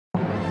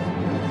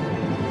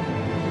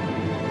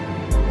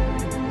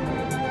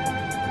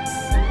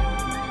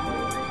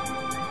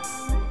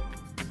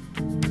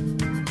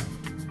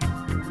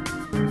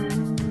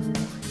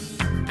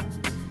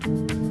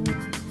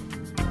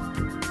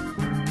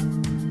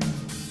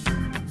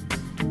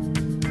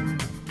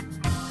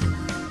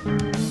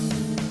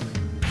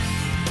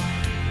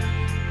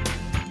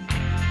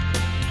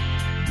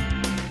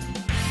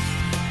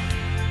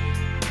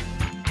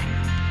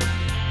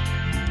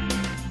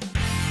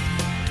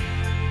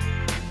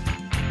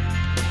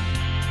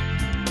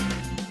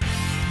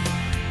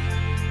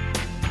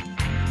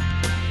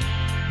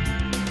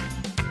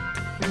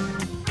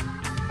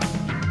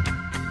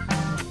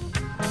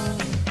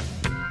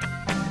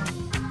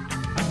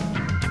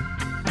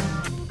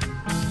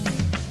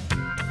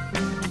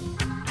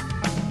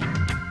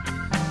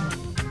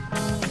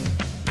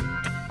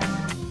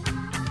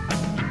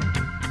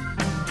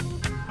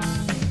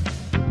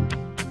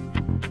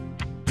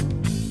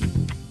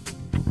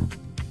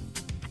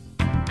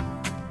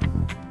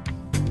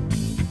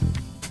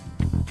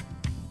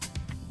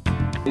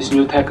This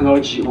new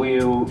technology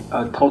will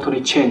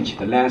totally change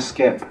the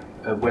landscape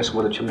of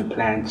wastewater treatment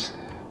plants,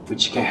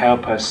 which can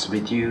help us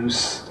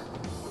reduce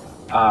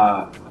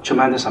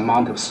tremendous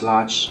amount of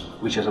sludge,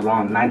 which is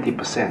around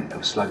 90%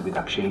 of sludge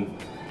reduction.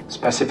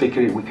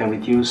 Specifically, we can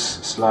reduce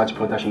sludge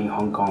production in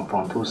Hong Kong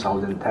from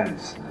 2,000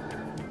 tons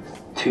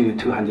to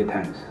 200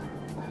 tons.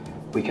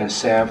 We can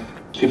save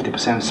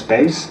 50%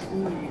 space,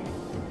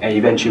 and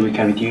eventually we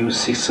can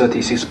reduce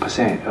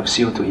 36% of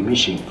CO2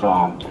 emission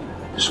from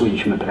the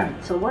sewage treatment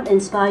plant. So what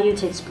inspired you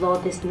to explore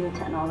this new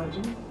technology?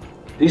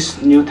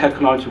 This new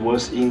technology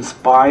was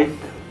inspired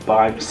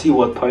by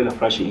seawater toilet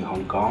flushing in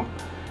Hong Kong.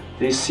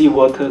 This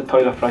seawater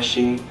toilet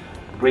flushing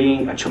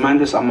brings a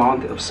tremendous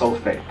amount of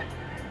sulfate,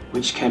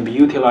 which can be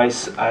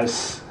utilized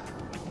as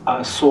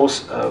a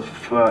source of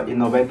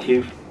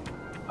innovative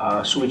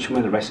sewage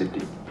treatment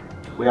recipe.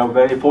 We are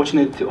very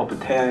fortunate to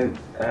obtain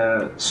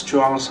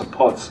strong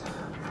support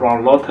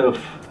from a lot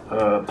of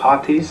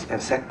parties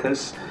and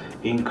sectors,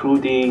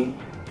 including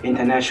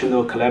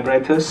international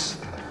collaborators,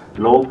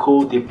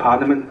 local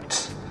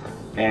departments,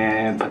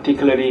 and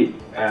particularly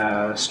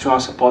strong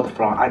support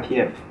from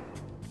ITF.